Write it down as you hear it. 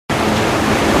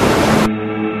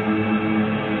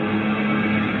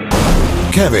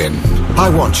Kevin, I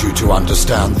want you to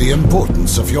understand the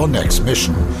importance of your next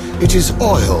mission. It is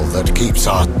oil that keeps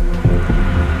us...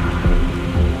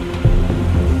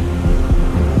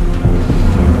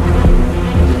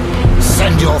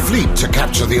 Send your fleet to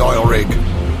capture the oil rig.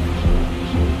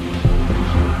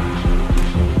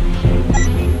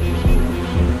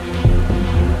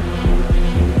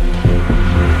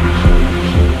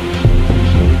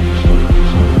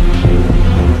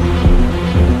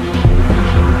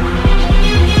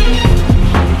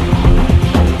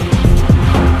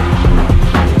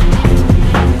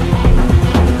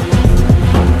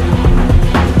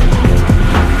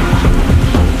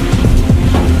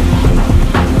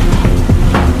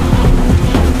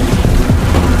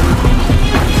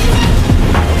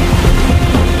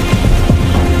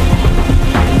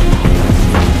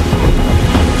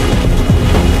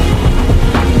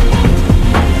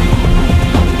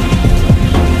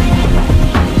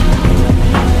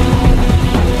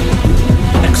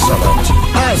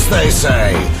 They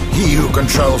say, he who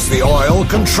controls the oil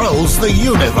controls the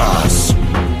universe.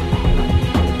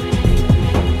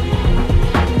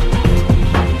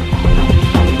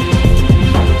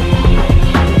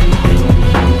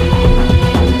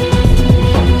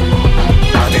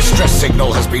 A distress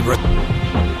signal has been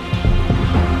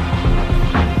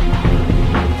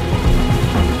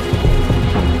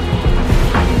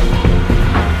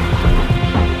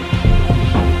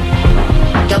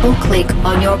Double-click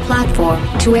on your platform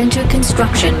to enter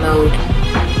construction mode.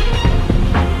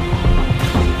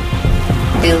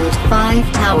 Build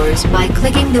 5 towers by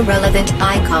clicking the relevant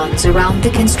icons around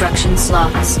the construction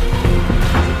slots.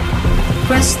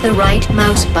 Press the right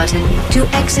mouse button to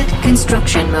exit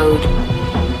construction mode.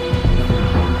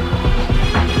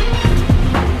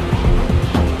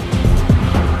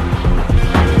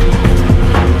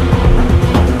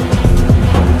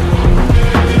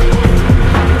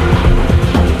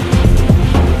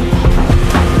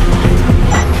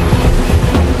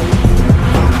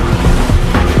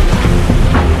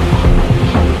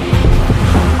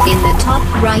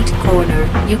 Right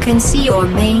corner, you can see your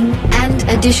main and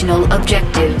additional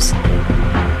objectives.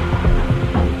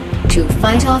 To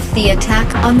fight off the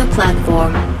attack on the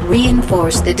platform,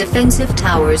 reinforce the defensive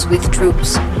towers with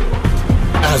troops.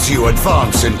 As you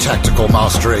advance in tactical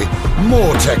mastery,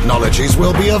 more technologies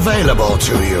will be available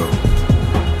to you.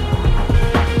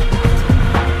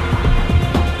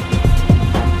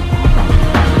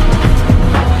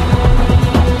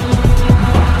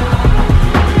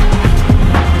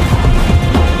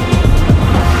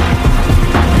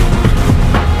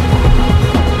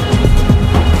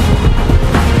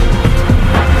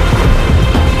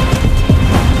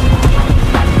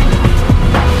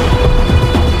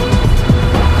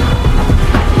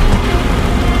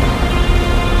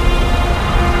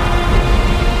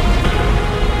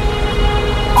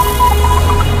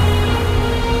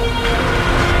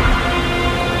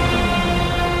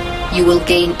 You will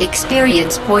gain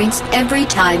experience points every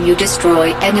time you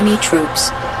destroy enemy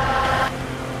troops.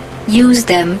 Use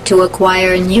them to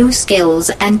acquire new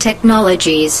skills and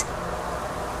technologies.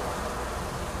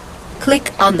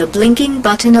 Click on the blinking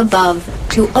button above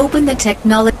to open the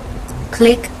technology.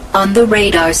 Click on the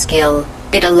radar skill.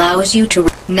 It allows you to...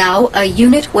 Now a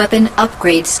unit weapon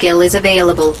upgrade skill is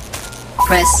available.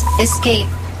 Press Escape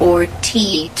or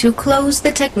T to close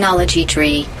the technology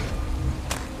tree.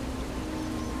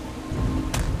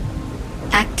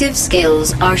 Active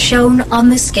skills are shown on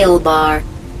the skill bar.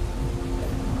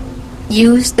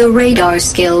 Use the radar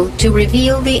skill to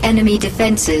reveal the enemy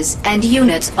defenses and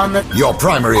units on the... Your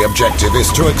primary objective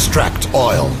is to extract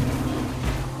oil.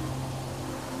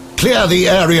 Clear the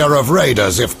area of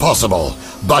raiders if possible,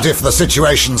 but if the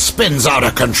situation spins out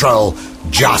of control,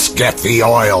 just get the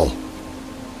oil.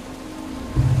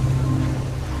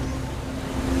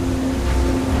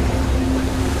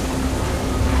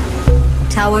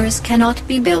 Towers cannot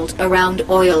be built around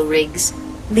oil rigs.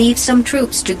 Leave some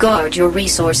troops to guard your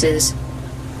resources.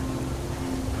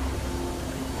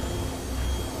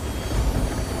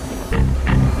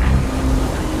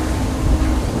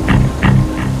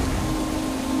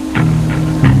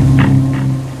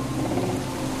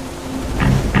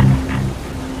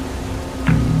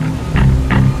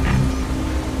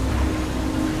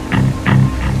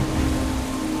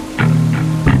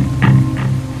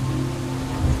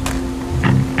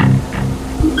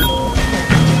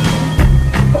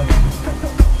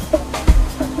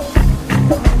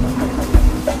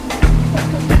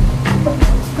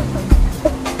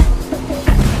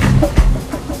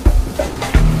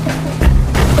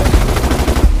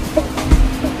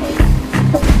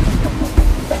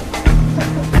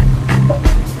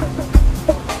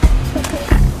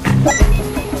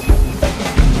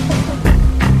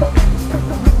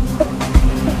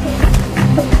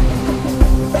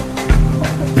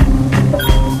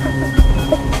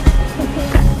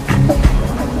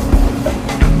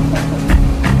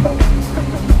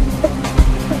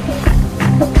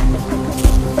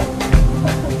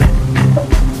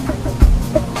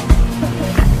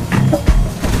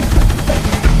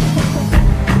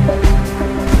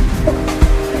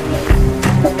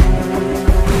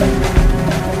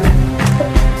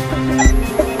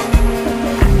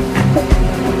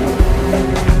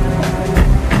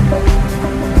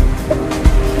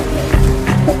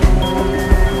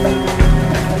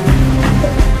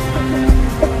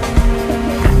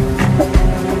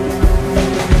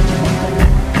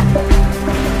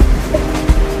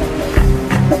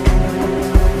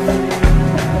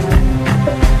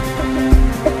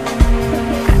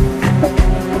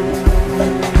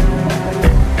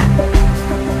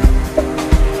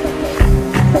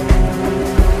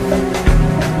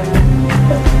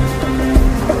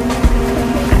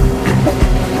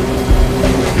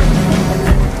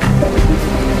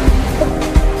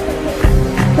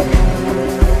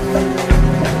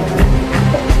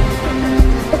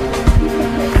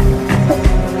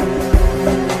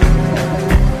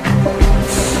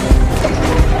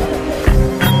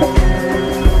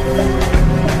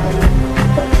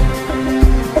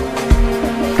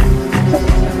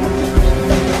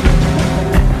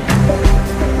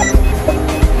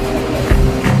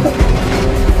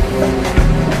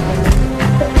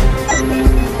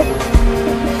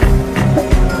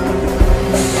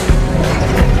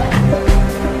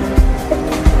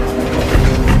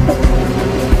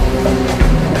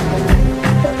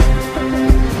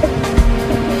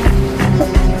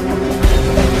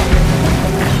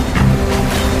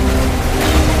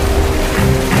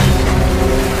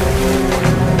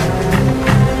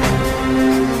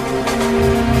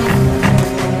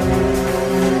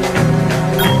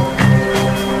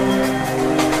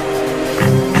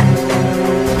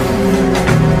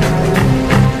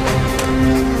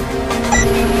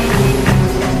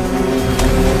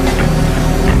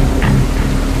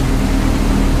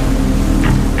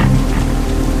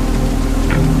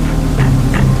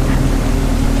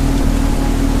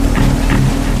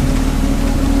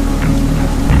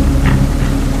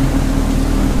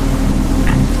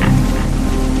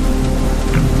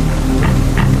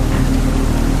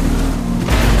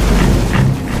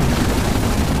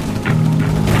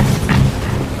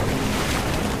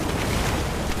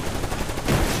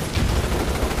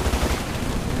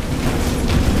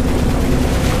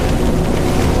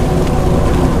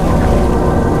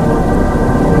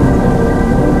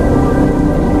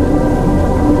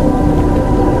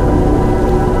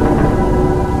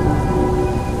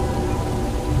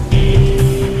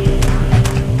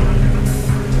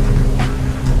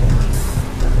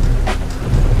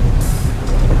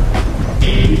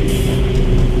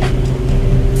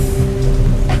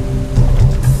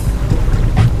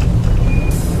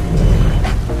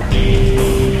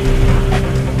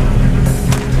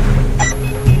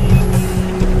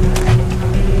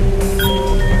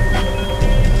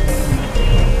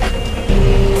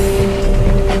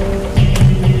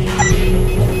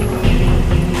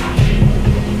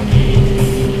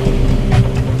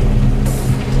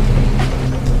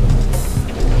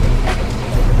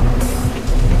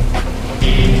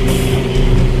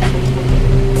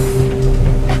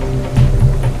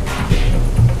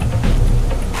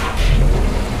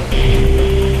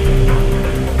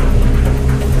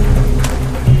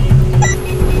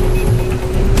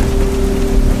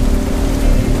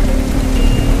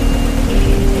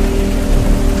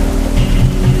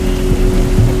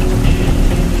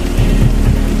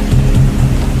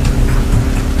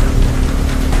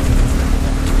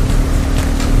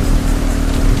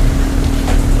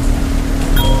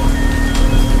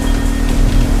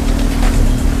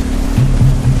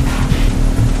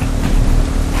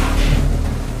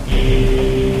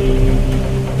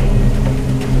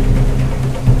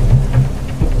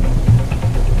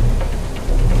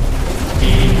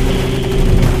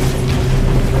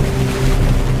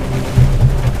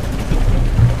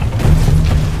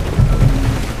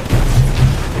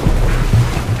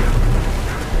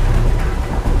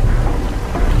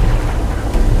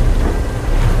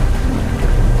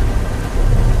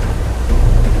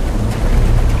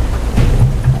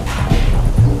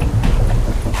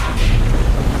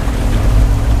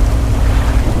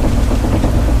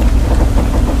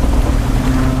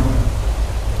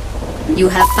 You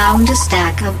have found a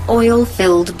stack of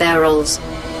oil-filled barrels.